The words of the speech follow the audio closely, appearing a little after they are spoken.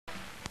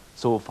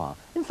so far.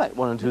 In fact,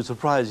 one or two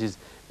surprises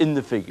in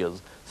the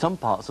figures. Some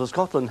parts of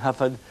Scotland have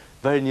had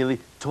very nearly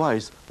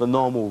twice the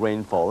normal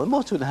rainfall, and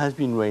most of it has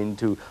been rain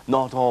too,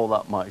 not all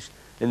that much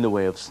in the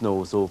way of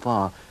snow so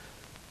far.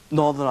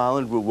 Northern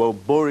Ireland were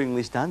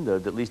boringly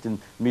standard, at least in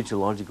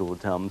meteorological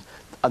terms,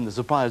 and the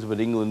surprise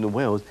with England and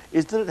Wales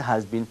is that it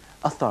has been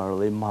a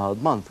thoroughly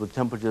mild month, with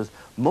temperatures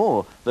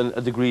more than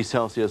a degree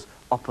Celsius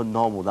up and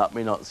normal. That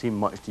may not seem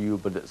much to you,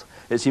 but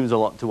it seems a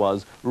lot to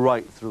us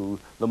right through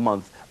the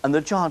month. And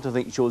the chart, I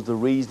think, shows the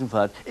reason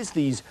for that. It's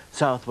these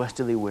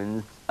southwesterly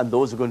winds, and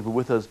those are going to be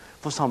with us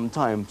for some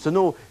time. So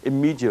no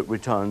immediate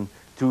return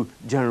to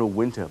general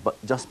winter.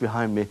 But just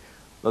behind me,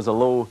 there's a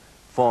low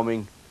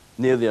forming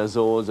near the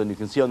Azores, and you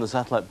can see on the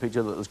satellite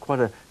picture that there's quite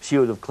a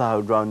shield of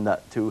cloud around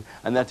that too,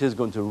 and that is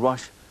going to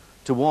rush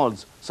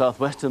towards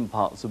southwestern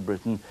parts of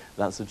Britain.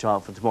 That's the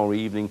chart for tomorrow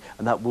evening,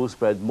 and that will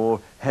spread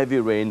more heavy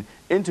rain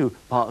into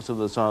parts of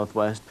the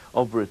southwest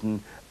of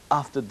Britain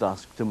after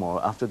dusk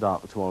tomorrow, after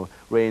dark tomorrow.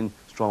 Rain,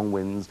 strong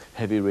winds,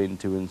 heavy rain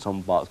too in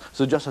some parts.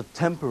 So just a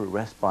temporary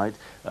respite,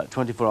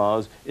 24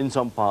 hours in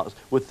some parts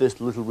with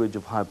this little ridge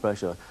of high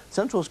pressure.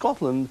 Central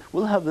Scotland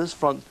will have this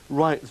front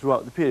right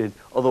throughout the period,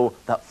 although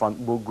that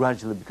front will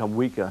gradually become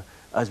weaker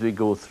as we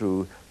go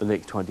through the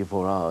next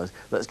 24 hours.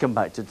 Let's come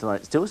back to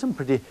tonight. Still some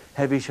pretty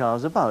heavy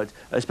showers about,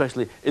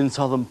 especially in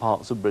southern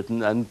parts of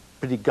Britain, and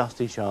pretty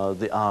gusty showers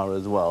they are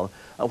as well.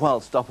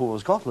 Whilst up over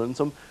Scotland,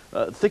 some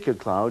thicker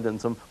cloud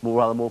and some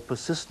rather more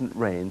persistent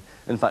rain.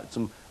 In fact,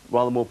 some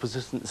rather more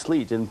persistent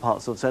sleet in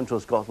parts of central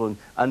Scotland,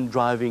 and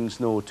driving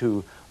snow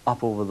too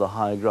up over the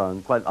high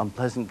ground. Quite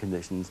unpleasant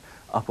conditions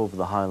up over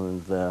the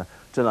highlands there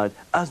tonight.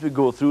 As we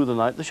go through the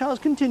night, the showers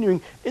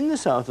continuing in the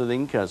south, I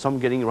think, some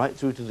getting right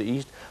through to the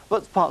east,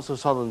 but parts of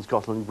southern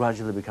Scotland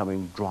gradually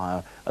becoming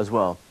drier as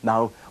well.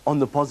 Now, on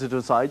the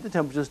positive side, the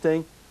temperature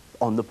staying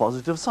on the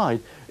positive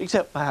side,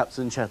 except perhaps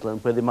in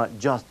Shetland, where they might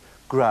just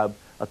grab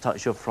a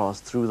touch of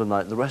frost through the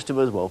night. The rest of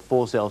us, well,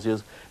 4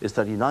 Celsius is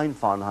 39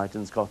 Fahrenheit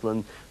in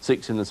Scotland,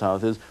 6 in the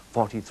south is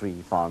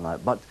 43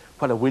 Fahrenheit. But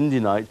quite a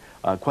windy night,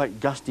 quite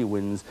gusty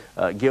winds,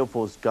 gale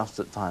force gusts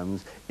at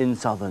times in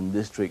southern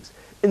districts.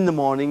 In the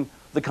morning,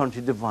 the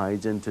country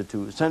divides into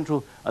two.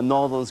 Central and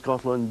northern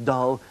Scotland,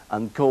 dull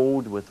and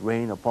cold with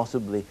rain or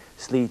possibly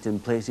sleet in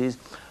places.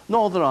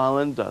 Northern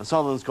Ireland,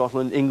 southern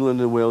Scotland, England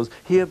and Wales,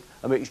 here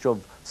a mixture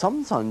of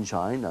some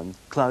sunshine and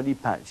cloudy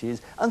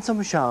patches and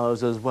some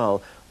showers as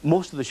well.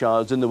 Most of the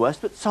showers in the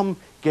west, but some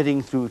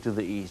getting through to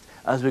the east.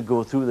 As we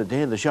go through the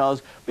day, the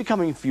showers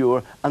becoming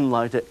fewer and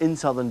lighter in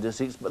southern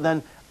districts, but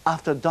then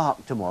after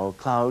dark tomorrow,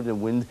 cloud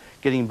and wind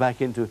getting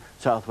back into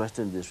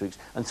southwestern districts,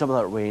 and some of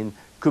that rain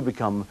could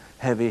become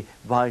heavy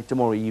by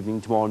tomorrow evening,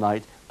 tomorrow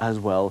night as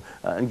well,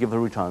 and give a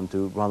return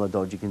to rather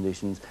dodgy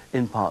conditions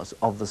in parts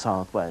of the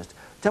southwest.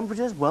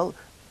 Temperatures, well,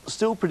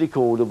 still pretty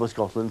cold over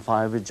Scotland.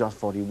 5 is just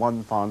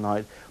 41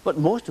 Fahrenheit, but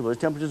most of us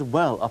temperatures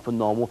well up and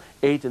normal.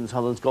 8 in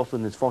southern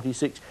Scotland is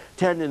 46,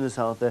 10 in the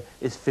south there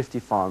is 50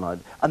 Fahrenheit,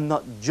 and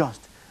not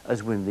just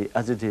as windy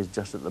as it is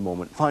just at the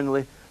moment.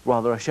 Finally,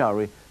 rather a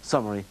showery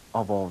summary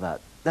of all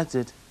that. That's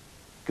it.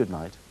 Good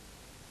night.